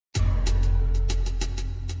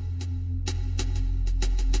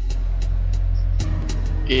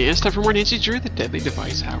It's time for more Nancy Drew, the deadly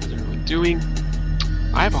device. How is everyone doing?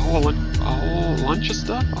 I have a whole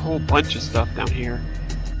bunch of stuff down here,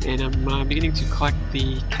 and I'm beginning to collect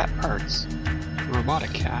the cat parts, the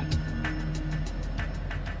robotic cat,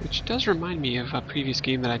 which does remind me of a previous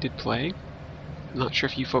game that I did play. I'm not sure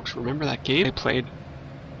if you folks remember that game. I played,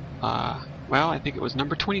 well, I think it was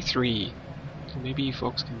number 23. So maybe you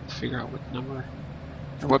folks can figure out what number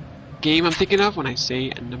or what game I'm thinking of when I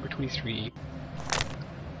say number 23.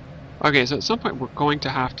 Okay, so at some point we're going to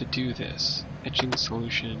have to do this. Etching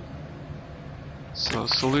solution. So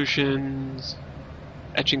solutions,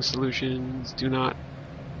 etching solutions, do not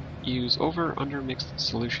use over, under mixed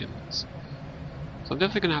solutions. So I'm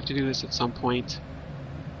definitely going to have to do this at some point.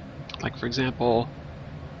 Like for example,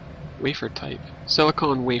 wafer type.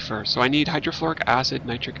 Silicon wafer. So I need hydrofluoric acid,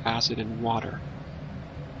 nitric acid, and water.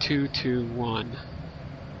 2, 2, 1.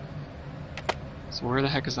 So where the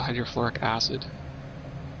heck is the hydrofluoric acid?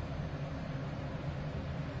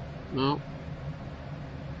 No.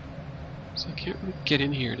 So I can't really get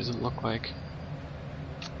in here, it doesn't look like.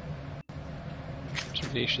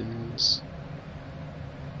 Observations.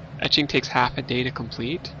 Etching takes half a day to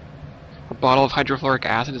complete. A bottle of hydrofluoric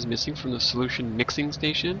acid is missing from the solution mixing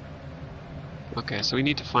station. Okay, so we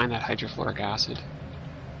need to find that hydrofluoric acid.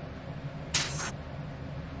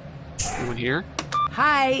 Anyone here?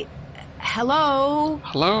 Hi. Hello?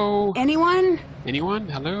 Hello? Anyone? Anyone?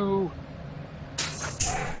 Hello?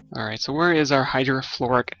 Alright, so where is our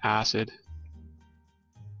hydrofluoric acid?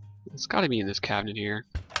 It's gotta be in this cabinet here.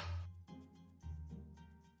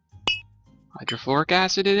 Hydrofluoric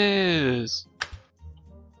acid it is!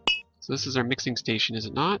 So this is our mixing station, is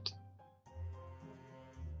it not?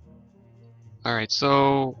 Alright,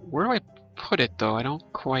 so where do I put it though? I don't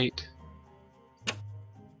quite...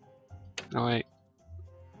 I'm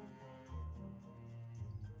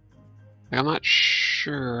not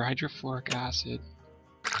sure. Hydrofluoric acid.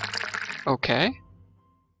 Okay.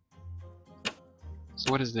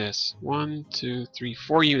 So what is this? 1, 2, 3,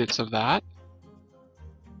 4 units of that.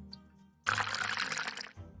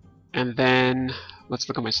 And then let's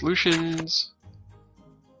look at my solutions.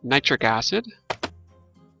 Nitric acid.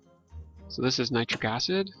 So this is nitric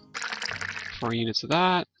acid. 4 units of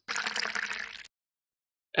that.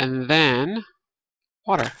 And then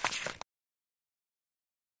water.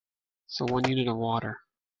 So 1 unit of water.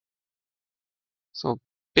 So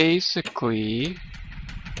basically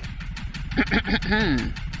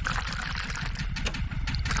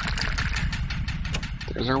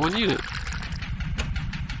there's our 1 unit.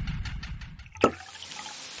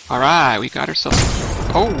 Alright, we got ourselves...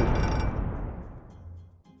 Oh!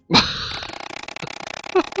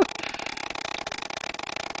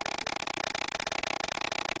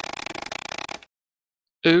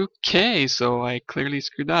 Okay, so I clearly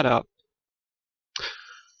screwed that up.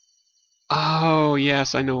 Oh,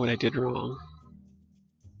 yes, I know what I did wrong.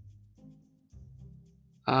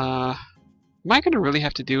 Am I going to really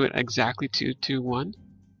have to do it exactly 2, 2, 1?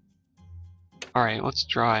 Alright, let's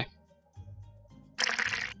try.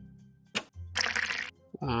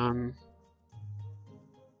 What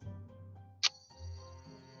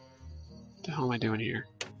the hell am I doing here?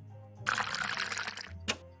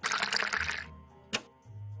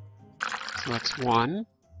 So that's 1.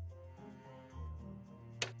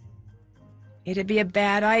 It'd be a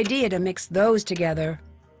bad idea to mix those together.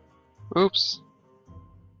 Oops.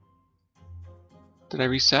 Did I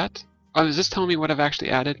reset? Oh, is this telling me what I've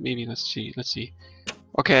actually added? Maybe, let's see,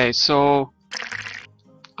 Okay, so...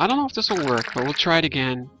 I don't know if this will work, but we'll try it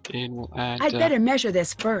again, and we'll add... I'd better measure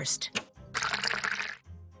this first.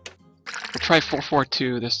 We'll try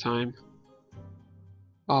 442 this time.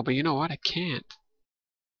 Oh, but you know what? I can't.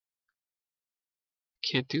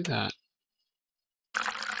 Can't do that.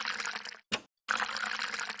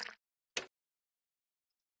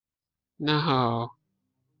 No.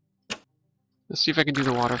 Let's see if I can do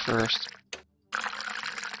the water first.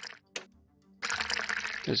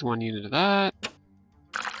 There's 1 unit of that.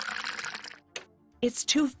 It's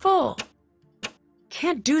too full.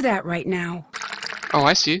 Can't do that right now. Oh,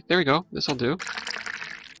 I see. There we go. This'll do.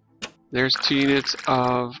 There's 2 units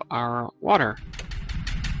of our water.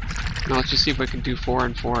 Now let's just see if we can do 4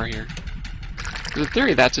 and 4 here. In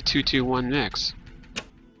theory, that's a 2, 2, 1 mix.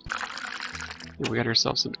 And we got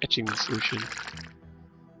ourselves some etching solution.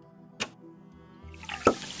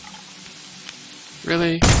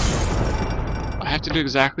 Really? I have to do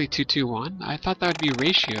exactly 2, 2, 1? I thought that would be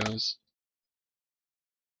ratios.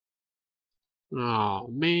 Oh,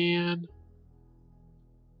 man.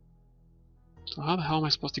 So how the hell am I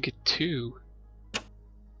supposed to get 2?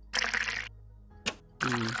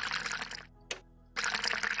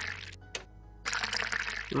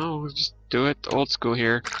 Oh, we'll just do it old school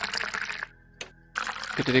here.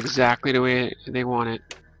 Get it exactly the way they want it.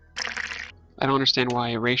 I don't understand why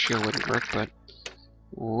a ratio wouldn't work, but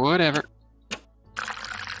whatever.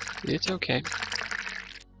 It's okay.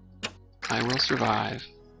 I will survive.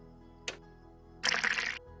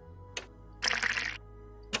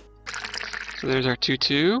 So there's our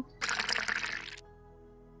 2-2.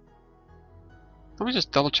 Let me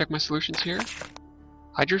just double check my solutions here.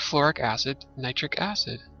 Hydrofluoric acid, nitric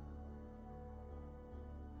acid.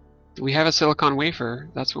 We have a silicon wafer.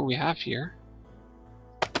 That's what we have here.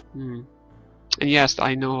 And yes,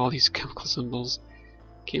 I know all these chemical symbols.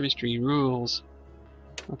 Chemistry rules.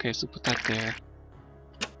 Okay, so put that there.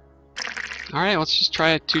 Alright, let's just try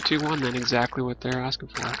a 2-2-1 then, exactly what they're asking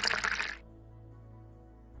for.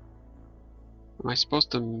 Am I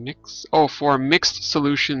supposed to mix? Oh, for mixed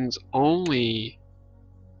solutions only.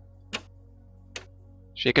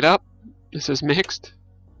 Shake it up. This is mixed.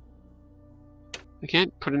 I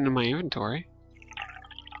can't put it into my inventory.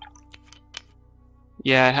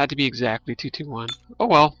 Yeah, it had to be exactly 2-2-1. Oh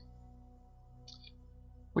well.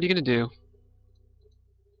 What are you gonna do?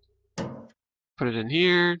 Put it in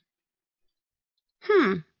here.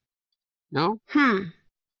 No?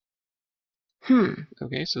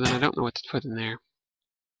 Okay, so then I don't know what to put in there.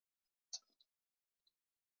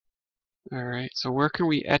 Alright, so where can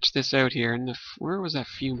we etch this out here? In the where was that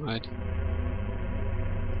fume hood?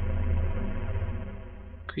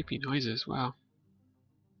 Creepy noises, wow.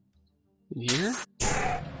 In here?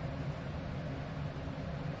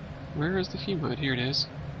 Where is the fume hood? Here it is.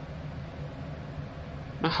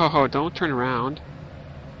 Oh, don't turn around.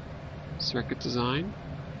 Circuit design.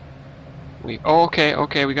 Wait, oh,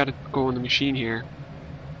 okay, we gotta go in the machine here.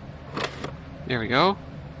 There we go.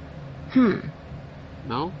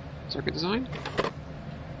 No? Circuit design?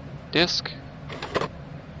 Disk.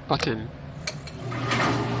 Button.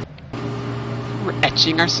 We're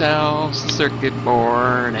etching ourselves. Circuit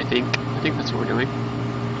board, I think. I think that's what we're doing.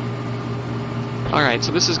 Alright,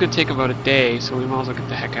 so this is gonna take about a day, so we might as well get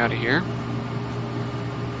the heck out of here.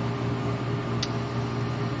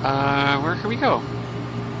 Where can we go?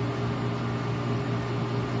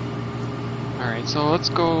 Alright, so let's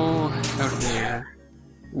go out there.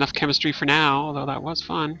 Enough chemistry for now, although that was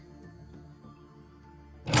fun.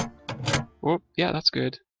 Oh, yeah, that's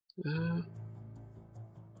good.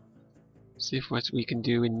 See if what we can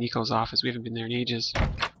do in Nico's office. We haven't been there in ages.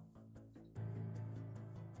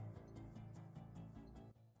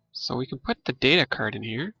 So we can put the data card in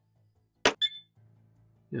here.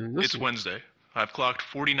 It's Wednesday. I've clocked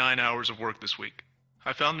 49 hours of work this week.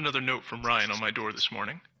 I found another note from Ryan on my door this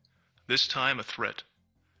morning. This time a threat.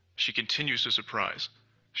 She continues to surprise.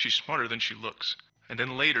 She's smarter than she looks. And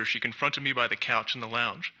then later she confronted me by the couch in the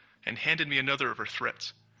lounge and handed me another of her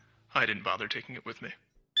threats. I didn't bother taking it with me.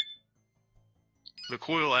 The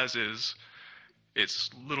coil as is,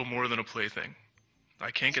 it's little more than a plaything. I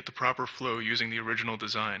can't get the proper flow using the original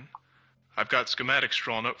design. I've got schematics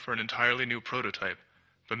drawn up for an entirely new prototype,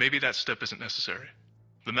 but maybe that step isn't necessary.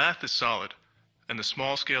 The math is solid, and the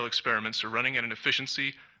small-scale experiments are running at an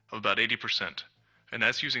efficiency of about 80%, and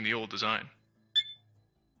that's using the old design.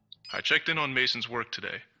 I checked in on Mason's work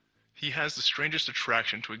today. He has the strangest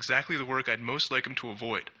attraction to exactly the work I'd most like him to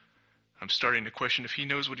avoid. I'm starting to question if he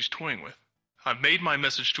knows what he's toying with. I've made my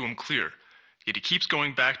message to him clear, yet he keeps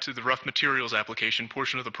going back to the rough materials application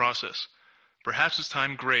portion of the process. Perhaps it's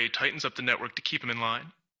time Gray tightens up the network to keep him in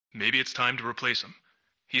line. Maybe it's time to replace him.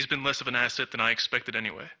 He's been less of an asset than I expected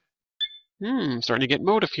anyway. Starting to get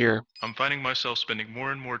motive here. I'm finding myself spending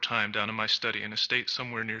more and more time down in my study in a state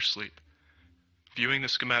somewhere near sleep. Viewing the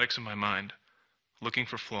schematics in my mind, looking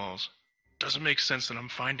for flaws. Doesn't make sense that I'm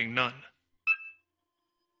finding none.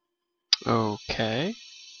 Okay.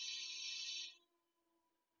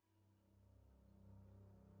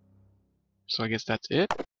 So I guess that's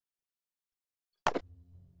it.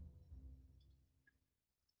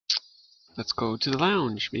 Let's go to the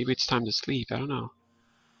lounge. Maybe it's time to sleep. I don't know.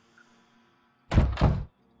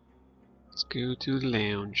 Let's go to the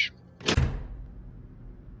lounge.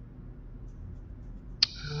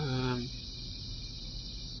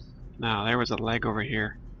 Now there was a leg over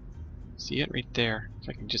here. See it right there? If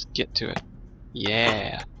I can just get to it.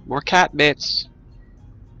 Yeah, more cat bits.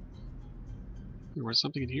 There was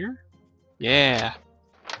something in here? Yeah.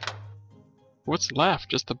 What's left?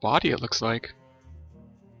 Just the body, it looks like.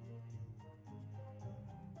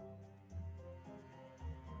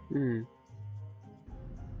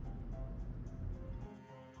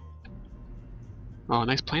 Oh,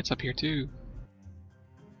 nice plants up here too.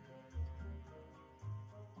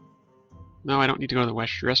 No, I don't need to go to the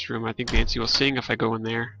restroom. I think Nancy will sing if I go in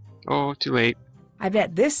there. Oh, too late. I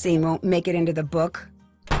bet this scene won't make it into the book.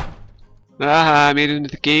 Ah, I made it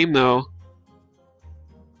into the game though.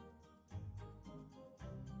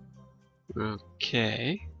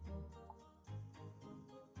 Okay.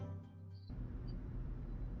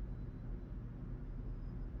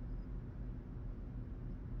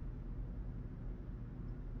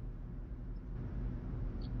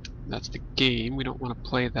 That's the game. We don't want to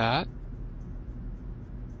play that.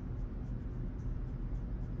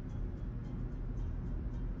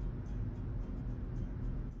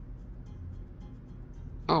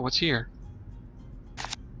 Oh, what's here?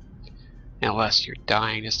 Unless you're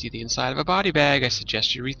dying to see the inside of a body bag, I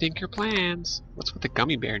suggest you rethink your plans. What's with the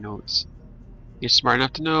gummy bear notes? You're smart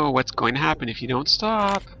enough to know what's going to happen if you don't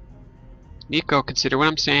stop. Nico, consider what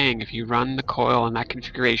I'm saying. If you run the coil in that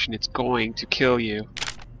configuration, it's going to kill you.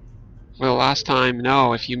 For the last time,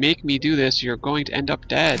 no. If you make me do this, you're going to end up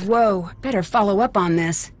dead. Whoa, better follow up on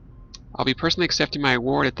this. I'll be personally accepting my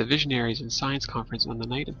award at the Visionaries and Science Conference on the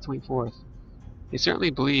night of the 24th. They certainly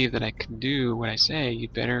believe that I can do what I say.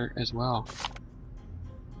 You'd better as well.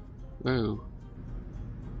 Whoa.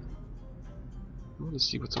 I want to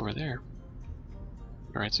see what's over there.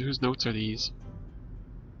 Alright, so whose notes are these?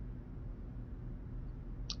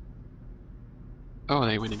 Oh,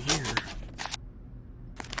 they went in here.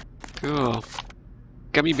 Cool.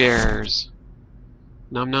 Gummy bears.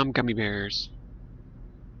 Nom nom gummy bears.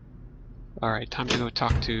 Alright, time to go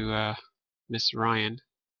talk to Miss Ryan.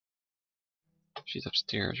 She's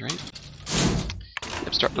upstairs, right?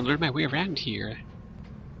 I'm starting to learn my way around here.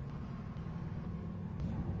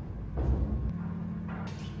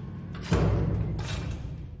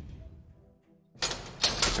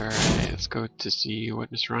 Alright, let's go to see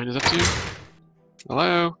what Miss Ryan is up to.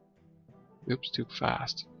 Hello? Oops, too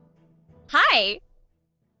fast. Hi!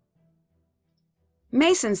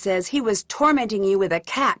 Mason says he was tormenting you with a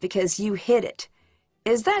cat because you hid it.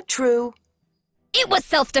 Is that true? It was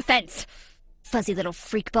self-defense! Fuzzy little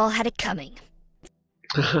freakball had it coming.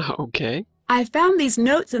 Okay. I found these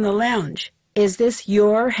notes in the lounge. Is this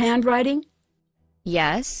your handwriting?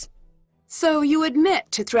 Yes? So you admit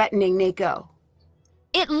to threatening Nico?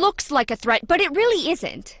 It looks like a threat, but it really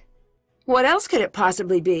isn't. What else could it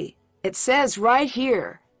possibly be? It says right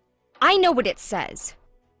here. I know what it says.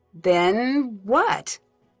 Then what?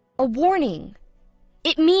 A warning.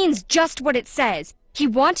 It means just what it says. He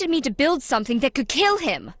wanted me to build something that could kill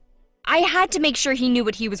him. I had to make sure he knew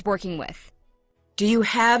what he was working with. Do you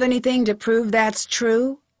have anything to prove that's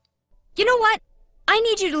true? You know what? I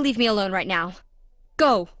need you to leave me alone right now.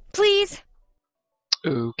 Go, please.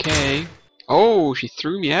 Okay. Oh, she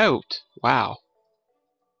threw me out. Wow.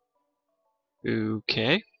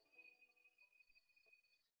 Okay.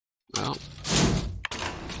 Well,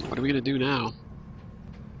 what are we gonna do now?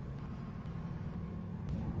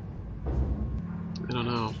 I don't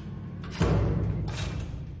know.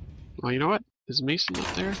 Well, you know what? Is Mason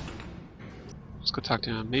up there? Let's go talk to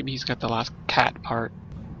him. Maybe he's got the last cat part.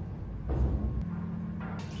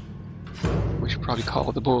 We should probably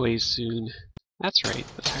call the boys soon. That's right,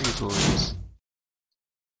 the tiny boys.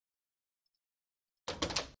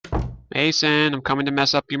 Mason, I'm coming to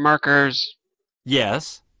mess up your markers.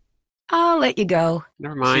 Yes. I'll let you go.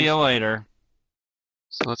 Never mind. See you later.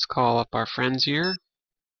 So let's call up our friends here.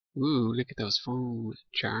 Ooh, look at those phone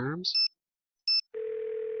charms.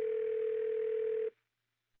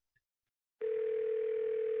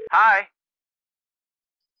 Hi.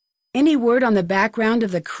 Any word on the background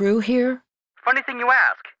of the crew here? Funny thing you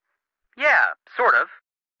ask. Yeah, sort of.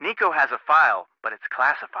 Nico has a file, but it's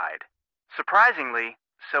classified. Surprisingly,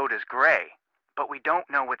 so does Gray, but we don't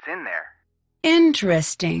know what's in there.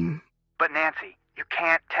 Interesting. But Nancy, you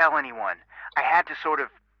can't tell anyone. I had to sort of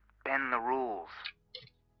bend the rules.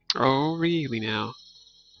 Oh, really now?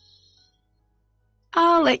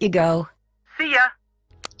 I'll let you go. See ya!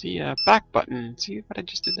 The back button. See what I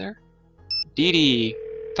just did there? Dee Dee,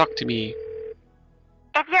 talk to me.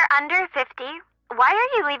 If you're under 50, why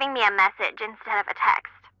are you leaving me a message instead of a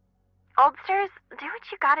text? Oldsters, do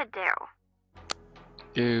what you gotta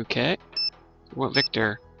do. Okay. What,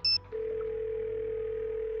 Victor?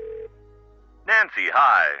 Nancy,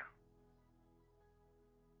 hi.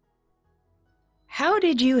 How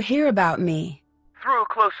did you hear about me? Through a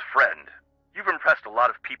close friend. You've impressed a lot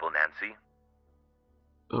of people, Nancy.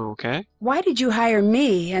 Okay. Why did you hire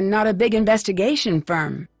me and not a big investigation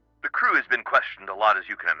firm? The crew has been questioned a lot, as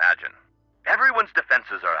you can imagine. Everyone's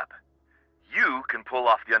defenses are up. You can pull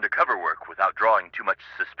off the undercover work without drawing too much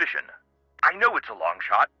suspicion. I know it's a long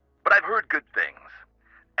shot, but I've heard good things.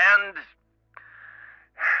 And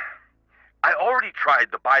I already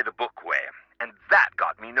tried the by-the-book way, and that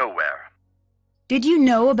got me nowhere. Did you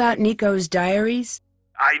know about Nico's diaries?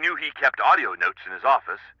 I knew he kept audio notes in his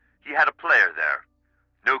office. He had a player there.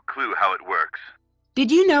 No clue how it works.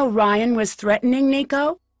 Did you know Ryan was threatening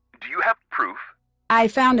Nico? Do you have proof? I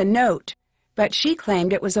found a note, but she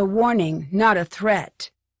claimed it was a warning, not a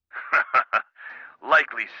threat.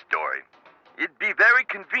 Likely story. It'd be very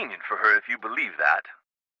convenient for her if you believe that.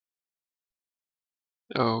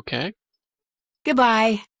 Okay.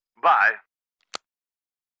 Goodbye. Bye.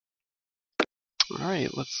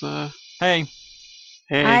 Alright, let's, Hey,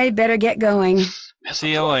 Hey. I better get going.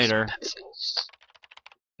 see you later.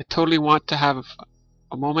 I totally want to have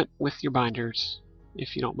a moment with your binders,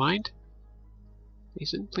 if you don't mind.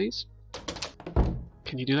 Mason, please.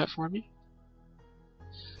 Can you do that for me?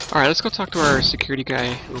 Alright, let's go talk to our security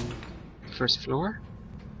guy on the first floor.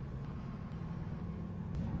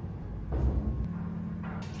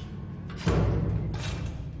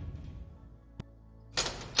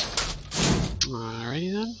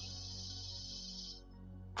 Alrighty then.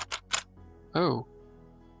 Oh.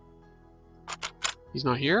 He's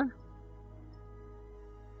not here?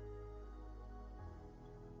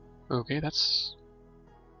 Okay, that's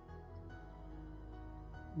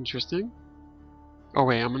interesting. Oh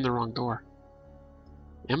wait, I'm in the wrong door.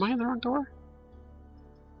 Am I in the wrong door?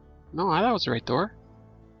 No, I thought it was the right door.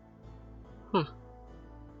 Huh.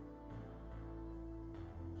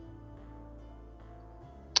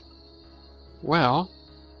 Well.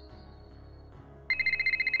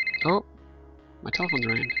 Oh, my telephone's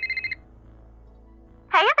ringing.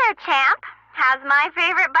 Hey there, champ. How's my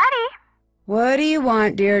favorite buddy? What do you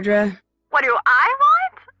want, Deirdre? What do I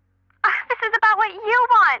want? This is about what you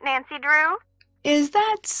want, Nancy Drew. Is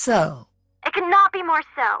that so? It cannot be more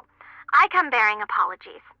so. I come bearing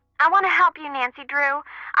apologies. I want to help you, Nancy Drew.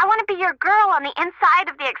 I want to be your girl on the inside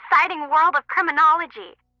of the exciting world of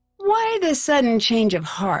criminology. Why the sudden change of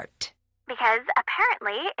heart? Because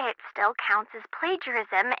apparently it still counts as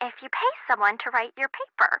plagiarism if you pay someone to write your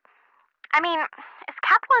paper. I mean, is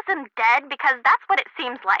capitalism dead? Because that's what it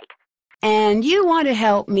seems like. And you want to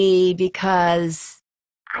help me because...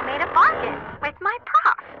 I made a bargain with my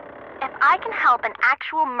prof. If I can help an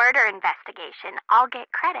actual murder investigation, I'll get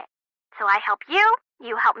credit. So I help you,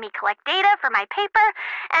 you help me collect data for my paper,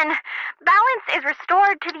 and balance is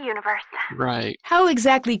restored to the universe. Right. How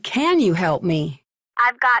exactly can you help me?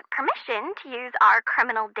 I've got permission to use our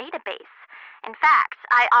criminal database. In fact,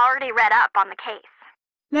 I already read up on the case.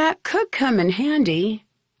 That could come in handy.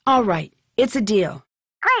 All right, it's a deal.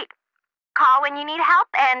 Great. Call when you need help,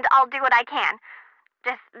 and I'll do what I can.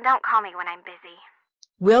 Just don't call me when I'm busy.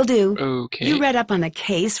 Will do. Okay. You read up on the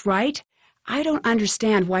case, right? I don't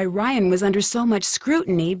understand why Ryan was under so much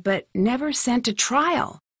scrutiny but never sent to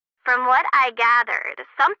trial. From what I gathered,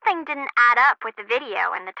 something didn't add up with the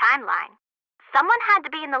video and the timeline. Someone had to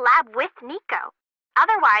be in the lab with Nico.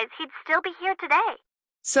 Otherwise, he'd still be here today.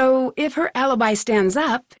 So if her alibi stands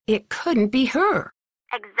up, it couldn't be her.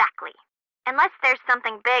 Exactly. Unless there's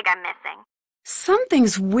something big I'm missing.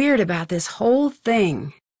 Something's weird about this whole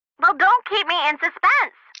thing. Well, don't keep me in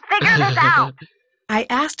suspense. Figure this out. I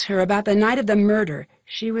asked her about the night of the murder.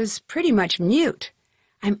 She was pretty much mute.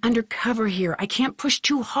 I'm undercover here. I can't push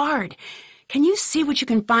too hard. Can you see what you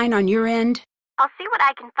can find on your end? I'll see what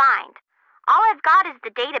I can find. All I've got is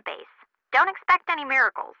the database. Don't expect any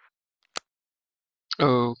miracles.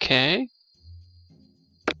 Okay.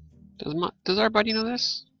 Does our buddy know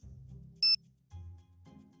this?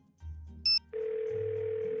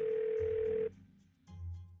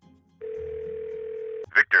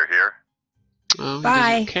 Victor here. Oh, he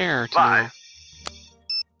Bye. doesn't care to Bye. know.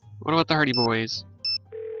 What about the Hardy Boys?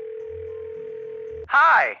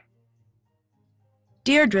 Hi.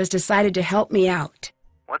 Deirdre's decided to help me out.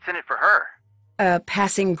 What's in it for her? A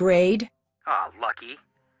passing grade? Oh, lucky.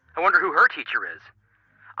 I wonder who her teacher is.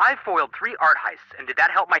 I foiled 3 art heists, and did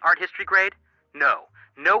that help my art history grade? No.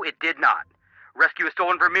 No, it did not. Rescue a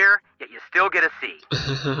stolen Vermeer, yet you still get a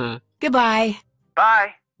C. Goodbye.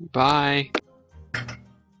 Bye. Bye.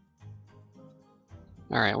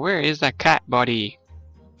 Alright, where is that cat body?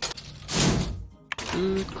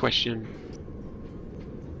 Good question.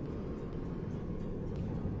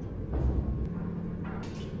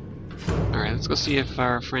 Alright, let's go see if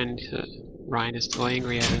our friend Ryan is still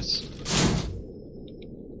angry at us.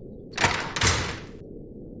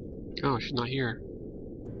 Oh, she's not here.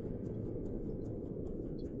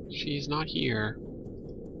 She's not here.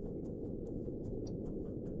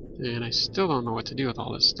 And I still don't know what to do with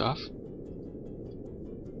all this stuff.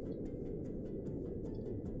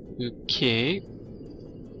 Okay.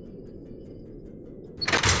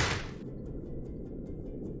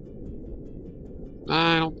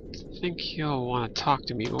 I don't think he'll want to talk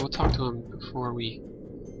to me, but we'll talk to him before we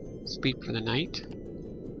sleep for the night.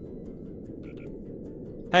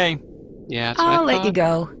 Hey, Yeah, that's what I I'll let thought. you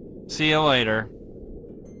go. see you later.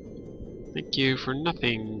 Thank you for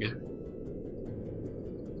nothing.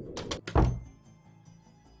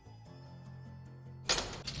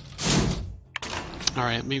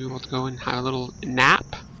 Alright, maybe we'll go and have a little nap.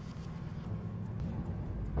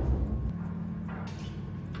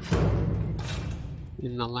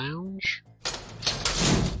 In the lounge.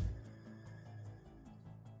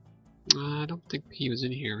 I don't think he was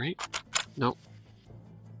in here, right? Nope.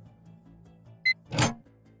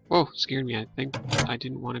 Whoa, scared me. I think I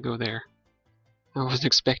didn't want to go there. I wasn't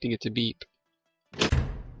expecting it to beep.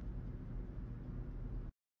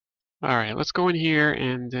 Alright, let's go in here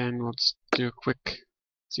and then we'll just do a quick...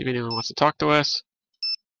 see if anyone wants to talk to us.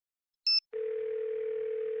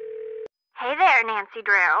 Hey there, Nancy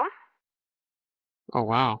Drew. Oh,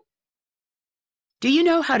 wow. Do you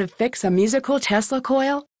know how to fix a musical Tesla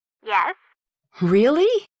coil? Yes?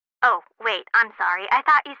 Really? Oh, wait, I'm sorry. I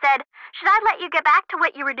thought you said, should I let you get back to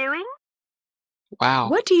what you were doing? Wow.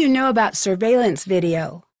 What do you know about surveillance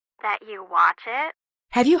video? That you watch it?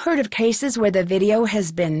 Have you heard of cases where the video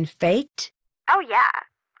has been faked? Oh, yeah.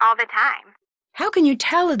 All the time. How can you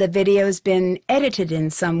tell if the video's been edited in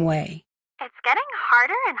some way? It's getting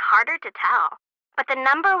harder and harder to tell. But the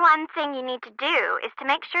number one thing you need to do is to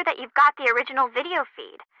make sure that you've got the original video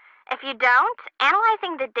feed. If you don't,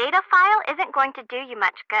 analyzing the data file isn't going to do you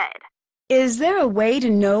much good. Is there a way to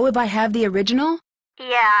know if I have the original?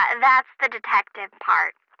 Yeah, that's the detective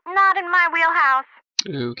part. Not in my wheelhouse.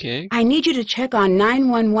 Okay. I need you to check on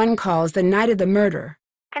 911 calls the night of the murder.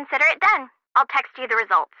 Consider it done. I'll text you the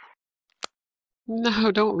results.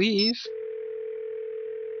 No, don't leave.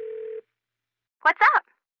 What's up?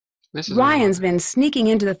 This is Ryan's been sneaking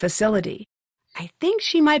into the facility. I think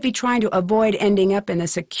she might be trying to avoid ending up in the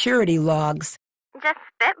security logs. Just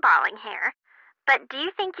spitballing here. But do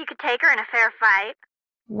you think you could take her in a fair fight?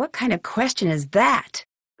 What kind of question is that?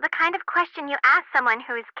 The kind of question you ask someone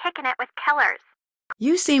who is kicking it with killers.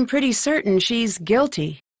 You seem pretty certain she's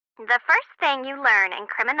guilty. The first thing you learn in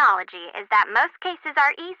criminology is that most cases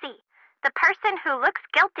are easy. The person who looks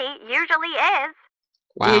guilty usually is.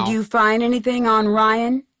 Wow. Did you find anything on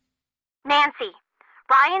Ryan? Nancy,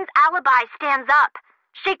 Ryan's alibi stands up.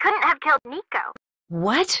 She couldn't have killed Nico.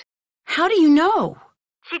 What? How do you know?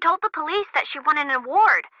 She told the police that she won an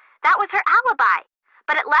award. That was her alibi.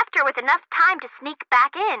 But it left her with enough time to sneak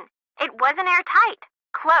back in. It wasn't airtight.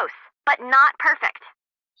 Close, but not perfect.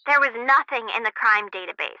 There was nothing in the crime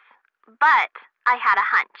database. But I had a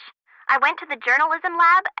hunch. I went to the journalism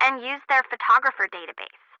lab and used their photographer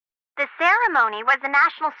database. The ceremony was a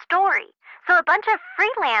national story, so a bunch of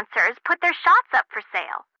freelancers put their shots up for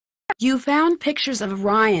sale. You found pictures of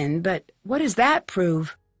Ryan, but what does that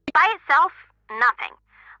prove? By itself, nothing.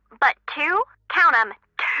 But count 'em,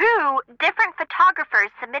 two different photographers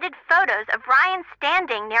submitted photos of Ryan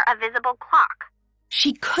standing near a visible clock.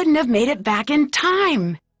 She couldn't have made it back in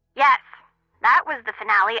time. Yes, that was the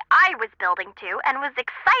finale I was building to and was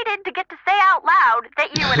excited to get to say out loud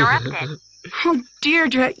that you interrupted. Oh,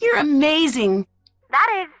 Deirdre, you're amazing. That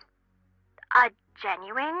is a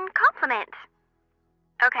genuine compliment.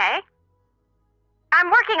 Okay. I'm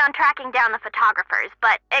working on tracking down the photographers,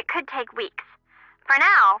 but it could take weeks. For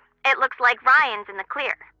now, it looks like Ryan's in the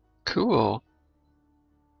clear. Cool.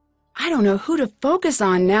 I don't know who to focus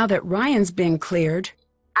on now that Ryan's been cleared.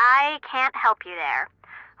 I can't help you there.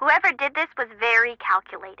 Whoever did this was very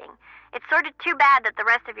calculating. It's sort of too bad that the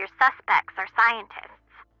rest of your suspects are scientists.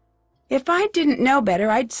 If I didn't know better,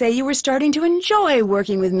 I'd say you were starting to enjoy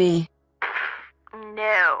working with me.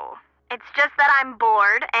 No. It's just that I'm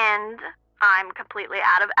bored and I'm completely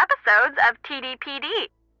out of episodes of TDPD.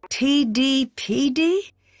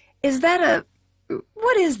 TDPD? Is that a...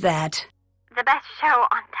 what is that? The best show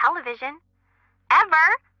on television. Ever.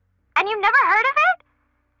 And you've never heard of it?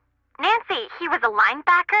 Nancy, he was a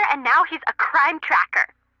linebacker and now he's a crime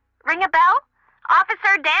tracker. Ring a bell?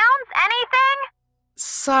 Officer Downs, anything?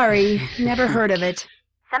 Sorry, never heard of it.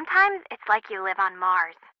 Sometimes it's like you live on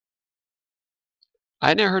Mars.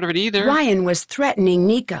 I'd never heard of it either. Ryan was threatening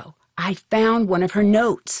Nico. I found one of her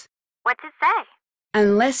notes. What's it say?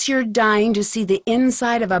 Unless you're dying to see the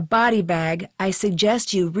inside of a body bag, I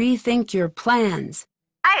suggest you rethink your plans.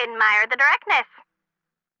 I admire the directness.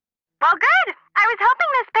 Well, good. I was hoping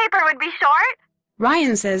this paper would be short.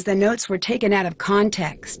 Ryan says the notes were taken out of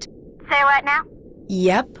context. Say what now?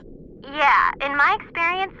 Yep. Yeah, in my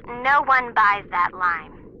experience, no one buys that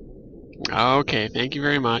line. Okay, thank you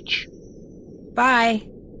very much. Bye.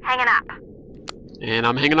 Hanging up. And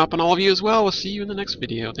I'm hanging up on all of you as well. We'll see you in the next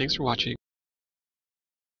video. Thanks for watching.